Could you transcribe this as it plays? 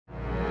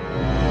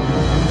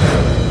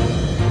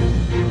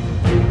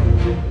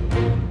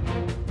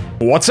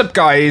What's up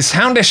guys,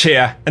 Houndish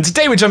here, and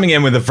today we're jumping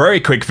in with a very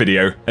quick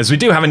video, as we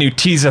do have a new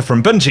teaser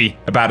from Bungie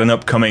about an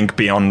upcoming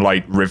Beyond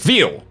Light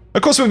reveal.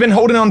 Of course we've been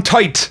holding on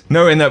tight,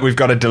 knowing that we've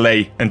got a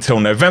delay until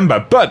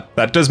November, but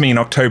that does mean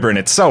October in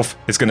itself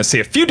is going to see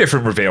a few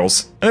different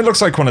reveals, and it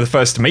looks like one of the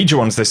first major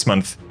ones this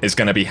month is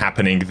going to be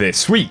happening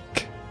this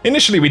week.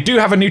 Initially we do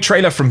have a new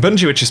trailer from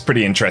Bungie which is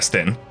pretty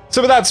interesting,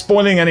 so without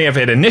spoiling any of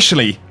it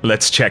initially,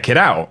 let's check it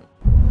out.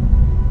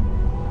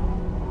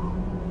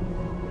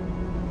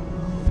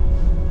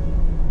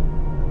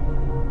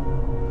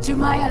 To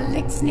my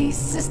Elixni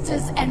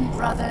sisters and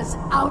brothers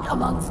out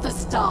amongst the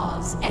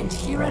stars and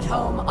here at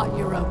home on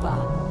Europa.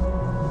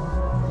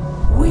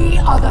 We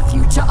are the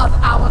future of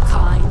our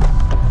kind,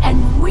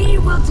 and we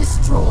will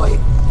destroy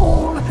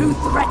all who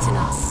threaten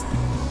us.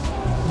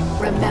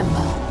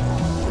 Remember,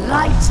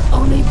 light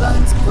only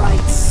burns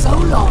bright so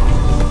long,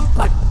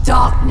 but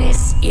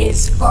darkness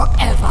is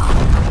forever.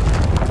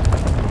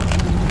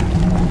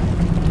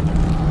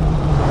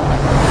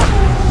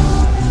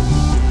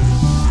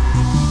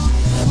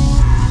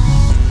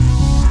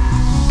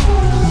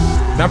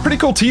 Now, pretty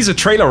cool teaser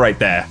trailer right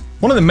there.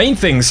 One of the main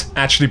things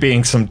actually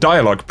being some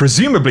dialogue,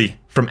 presumably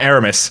from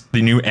Eramis,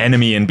 the new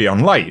enemy in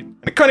Beyond Light.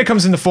 It kind of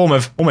comes in the form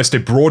of almost a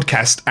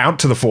broadcast out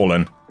to the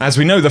Fallen. As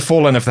we know, the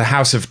Fallen of the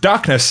House of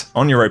Darkness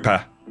on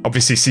Europa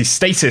obviously see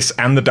stasis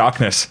and the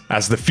darkness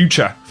as the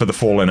future for the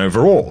Fallen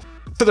overall.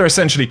 So they're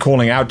essentially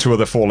calling out to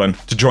other Fallen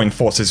to join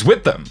forces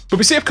with them. But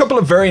we see a couple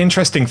of very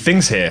interesting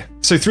things here.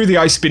 So through the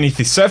ice beneath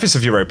the surface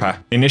of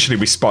Europa, initially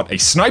we spot a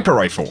sniper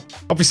rifle.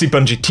 Obviously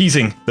Bungie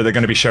teasing that they're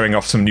going to be showing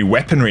off some new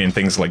weaponry and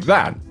things like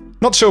that.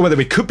 Not sure whether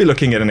we could be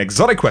looking at an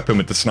exotic weapon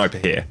with the sniper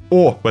here,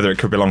 or whether it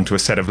could belong to a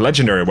set of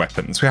legendary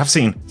weapons. We have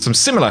seen some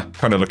similar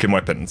kind of looking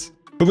weapons.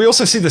 But we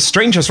also see the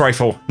Stranger's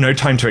Rifle, No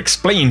Time to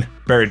Explain,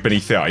 buried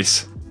beneath the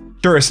ice.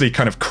 Curiously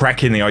kind of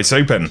cracking the ice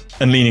open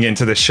and leaning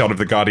into this shot of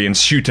the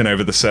Guardians shooting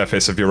over the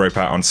surface of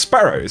Europa on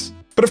Sparrows.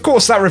 But of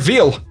course that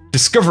reveal,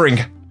 discovering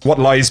what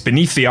lies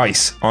beneath the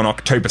ice on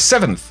October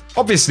 7th,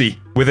 obviously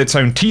with its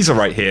own teaser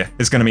right here,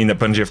 is going to mean that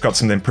Bungie have got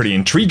something pretty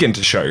intriguing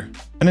to show.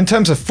 And in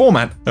terms of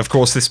format, of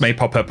course this may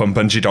pop up on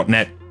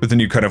Bungie.net with a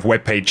new kind of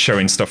webpage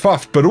showing stuff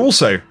off, but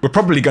also we're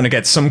probably going to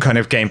get some kind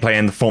of gameplay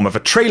in the form of a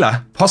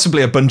trailer,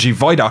 possibly a Bungie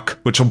Vidoc,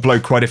 which will blow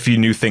quite a few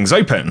new things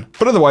open.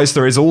 But otherwise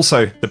there is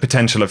also the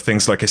potential of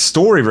things like a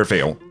story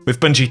reveal.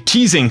 With Bungie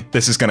teasing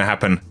this is going to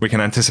happen, we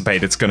can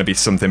anticipate it's going to be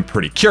something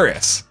pretty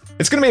curious.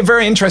 It's going to be a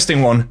very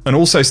interesting one, and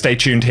also stay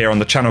tuned here on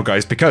the channel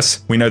guys,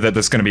 because we know that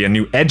there's going to be a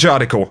new Edge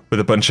article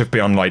with a bunch of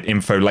Beyond Light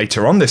info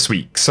later on this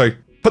week, so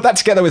put that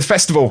together with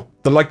Festival,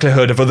 the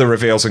likelihood of other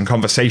reveals and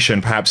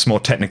conversation, perhaps more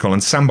technical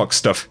and sandbox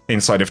stuff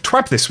inside of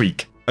TWAP this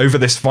week. Over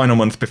this final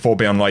month before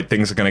Beyond Light,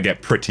 things are going to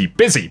get pretty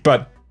busy,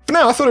 but for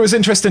now I thought it was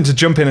interesting to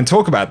jump in and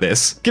talk about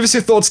this. Give us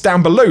your thoughts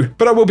down below,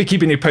 but I will be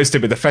keeping you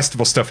posted with the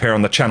Festival stuff here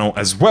on the channel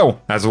as well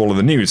as all of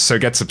the news, so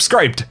get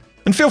subscribed.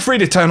 And feel free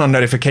to turn on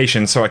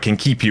notifications so I can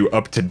keep you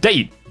up to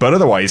date. But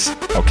otherwise,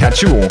 I'll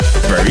catch you all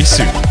very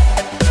soon.